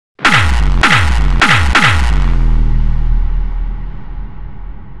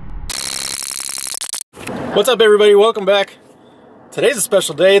What's up, everybody? Welcome back. Today's a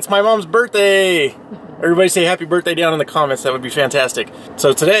special day. It's my mom's birthday. Everybody say happy birthday down in the comments. That would be fantastic.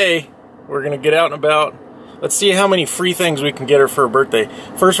 So today, we're going to get out and about. Let's see how many free things we can get her for her birthday.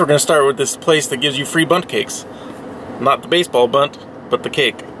 First, we're going to start with this place that gives you free bundt cakes. Not the baseball bunt, but the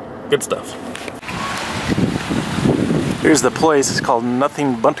cake. Good stuff. Here's the place. It's called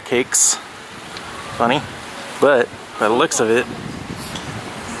Nothing Bundt Cakes. Funny. But, by the looks of it,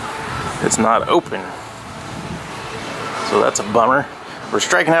 it's not open. So that's a bummer. We're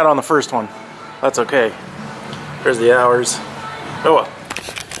striking out on the first one. That's okay. There's the hours. Oh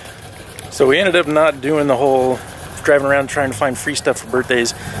well. So we ended up not doing the whole driving around trying to find free stuff for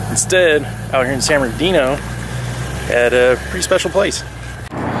birthdays. Instead, out here in San Bernardino, at a pretty special place.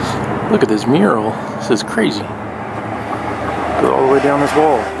 Look at this mural. This is crazy. Goes all the way down this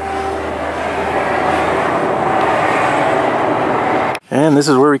wall. And this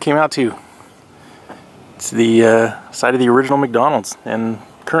is where we came out to. It's the site of the original McDonald's and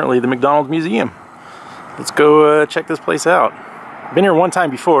currently the McDonald's Museum. Let's go check this place out. Been here one time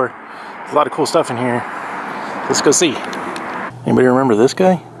before. There's a lot of cool stuff in here. Let's go see. Anybody remember this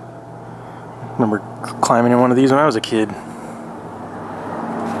guy? I remember climbing in one of these when I was a kid.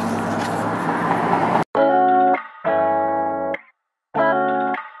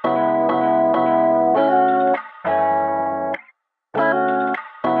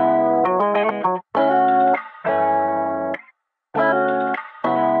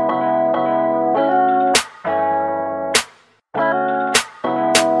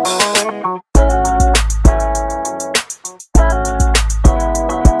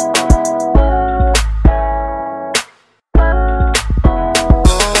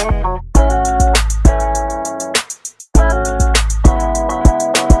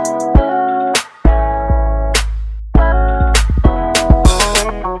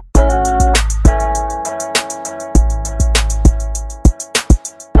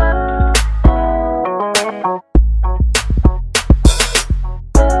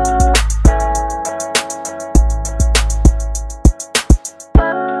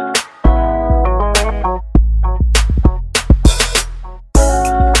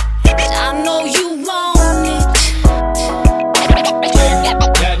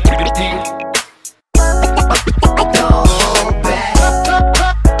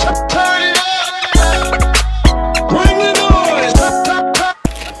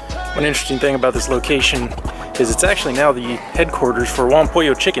 One interesting thing about this location is it's actually now the headquarters for Juan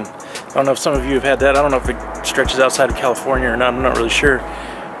Pollo Chicken. I don't know if some of you have had that. I don't know if it stretches outside of California or not. I'm not really sure.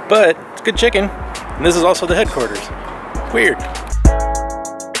 But it's good chicken. And this is also the headquarters. Weird.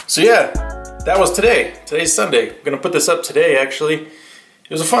 So yeah, that was today. Today's Sunday. I'm going to put this up today, actually. It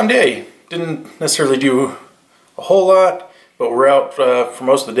was a fun day. Didn't necessarily do a whole lot, but we're out for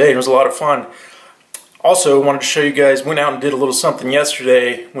most of the day. And it was a lot of fun. Also, wanted to show you guys, went out and did a little something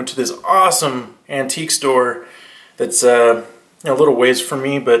yesterday. Went to this awesome antique store that's a little ways from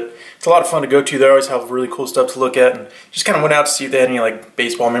me, but it's a lot of fun to go to. They always have really cool stuff to look at, and just kind of went out to see if they had any like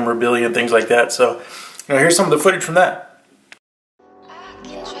baseball memorabilia and things like that. So, here's some of the footage from that.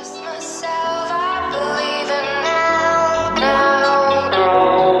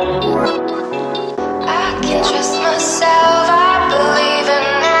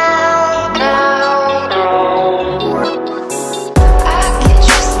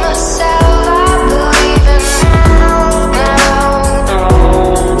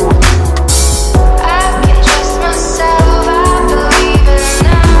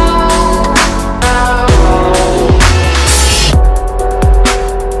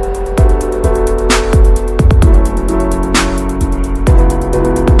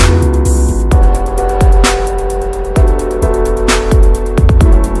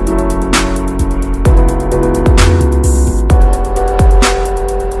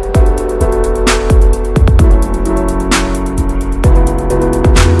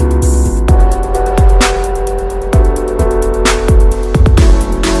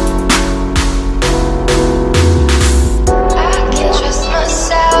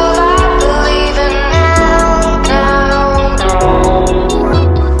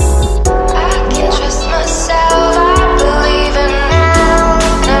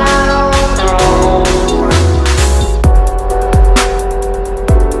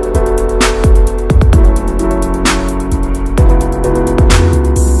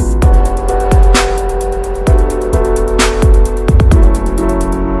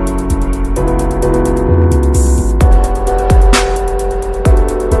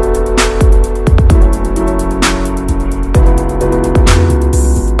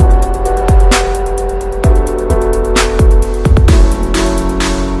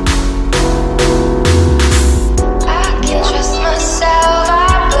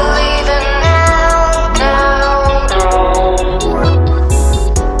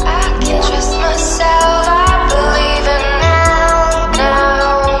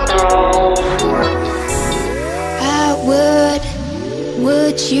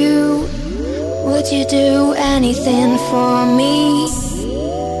 everything for me,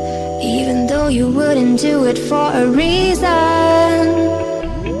 even though you wouldn't do it for a reason.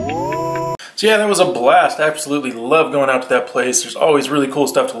 So yeah, that was a blast. I absolutely love going out to that place. There's always really cool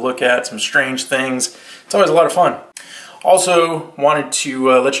stuff to look at, some strange things. It's always a lot of fun. Also wanted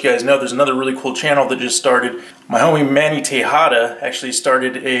to let you guys know there's another really cool channel that just started. My homie Manny Tejada actually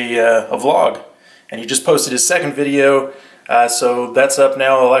started a vlog, and he just posted his second video. So that's up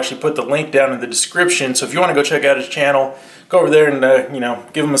now. I'll actually put the link down in the description. So if you want to go check out his channel, go over there and you know,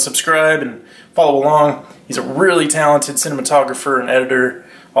 give him a subscribe and follow along. He's a really talented cinematographer and editor,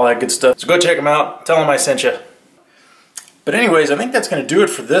 all that good stuff. So go check him out. Tell him I sent you. But anyways, I think that's going to do it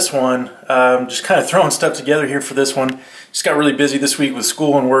for this one. Just kind of throwing stuff together here for this one. Just got really busy this week with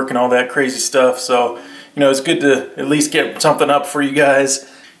school and work and all that crazy stuff. So, you know, it's good to at least get something up for you guys.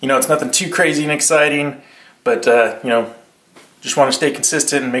 You know, it's nothing too crazy and exciting, but, you know, just want to stay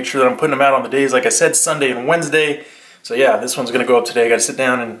consistent and make sure that I'm putting them out on the days, like I said, Sunday and Wednesday. So yeah, this one's going to go up today. I got to sit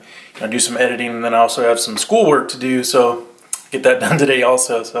down and, you know, do some editing, and then I also have some schoolwork to do, so get that done today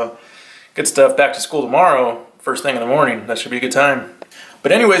also. So good stuff. Back to school tomorrow, first thing in the morning. That should be a good time.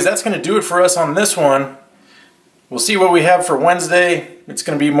 But anyways, that's going to do it for us on this one. We'll see what we have for Wednesday. It's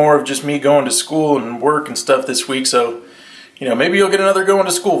going to be more of just me going to school and work and stuff this week, so, you know, maybe you'll get another going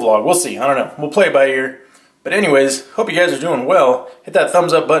to school vlog. We'll see. I don't know. We'll play it by ear. But anyways, hope you guys are doing well. Hit that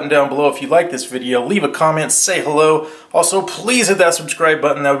thumbs up button down below if you like this video. Leave a comment, say hello. Also, please hit that subscribe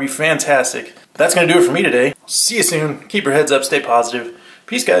button. That would be fantastic. But that's going to do it for me today. See you soon. Keep your heads up. Stay positive.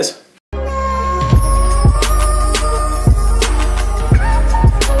 Peace, guys.